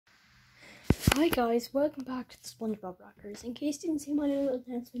Hi guys, welcome back to the SpongeBob Rockers. In case you didn't see my little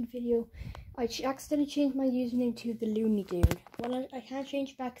announcement video, I accidentally changed my username to the Looney Dude. Well, I can't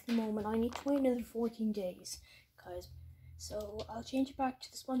change it back at the moment. I need to wait another 14 days, guys. So I'll change it back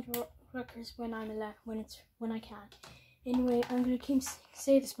to the SpongeBob Rockers when I can. Anyway, I'm gonna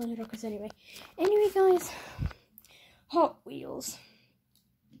say the SpongeBob Rockers anyway. Anyway, guys, Hot Wheels.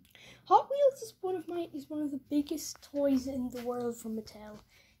 Hot Wheels is one of the biggest toys in the world from Mattel.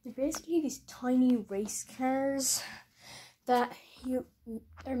 They're basically these tiny race cars that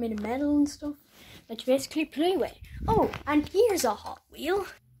are made of metal and stuff that you basically play with. Oh, and here's a Hot Wheel.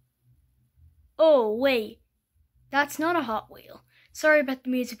 Oh, wait. That's not a Hot Wheel. Sorry about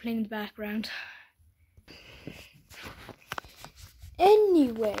the music playing in the background.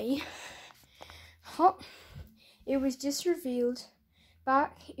 Anyway, it was just revealed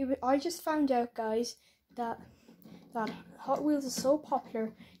I just found out, guys, that Hot Wheels is so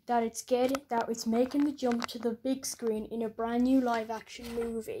popular that it's making the jump to the big screen in a brand new live action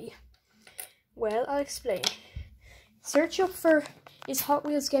movie. Well, I'll explain. Search up for "Is Hot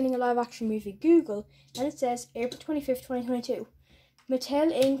Wheels getting a live action movie?" Google, and it says April 25th, 2022.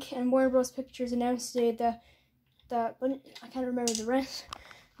 Mattel Inc. and Warner Bros. Pictures announced today that but I can't remember the rest,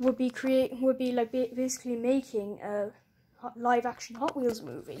 would be basically making a live action Hot Wheels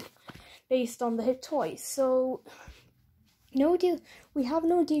movie based on the hit toy. So we have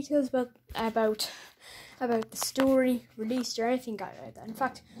no details about the story, released, or anything like that. In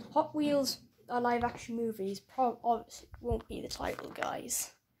fact, Hot Wheels a live action movies obviously won't be the title,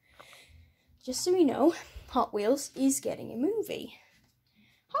 guys. Just so we know, Hot Wheels is getting a movie.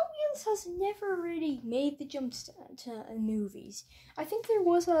 Hot Wheels has never really made the jump to movies. I think there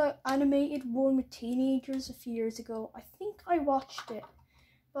was a animated one with teenagers a few years ago. I think I watched it,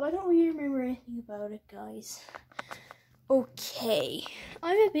 but I don't really remember anything about it, guys. Okay,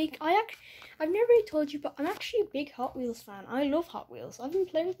 I've never really told you, but I'm actually a big Hot Wheels fan. I love Hot Wheels. I've been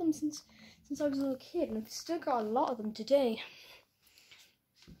playing with them since I was a little kid, and I've still got a lot of them today.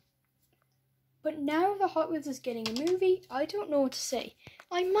 But now the Hot Wheels is getting a movie, I don't know what to say.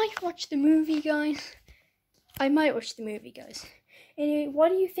 I might watch the movie, guys. Anyway, what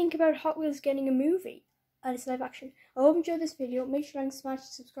do you think about Hot Wheels getting a movie and it's live action? I hope you enjoyed this video. Make sure to smash the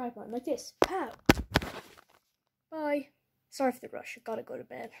subscribe button like this. Pow! Bye. Sorry for the rush. I gotta go to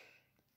bed.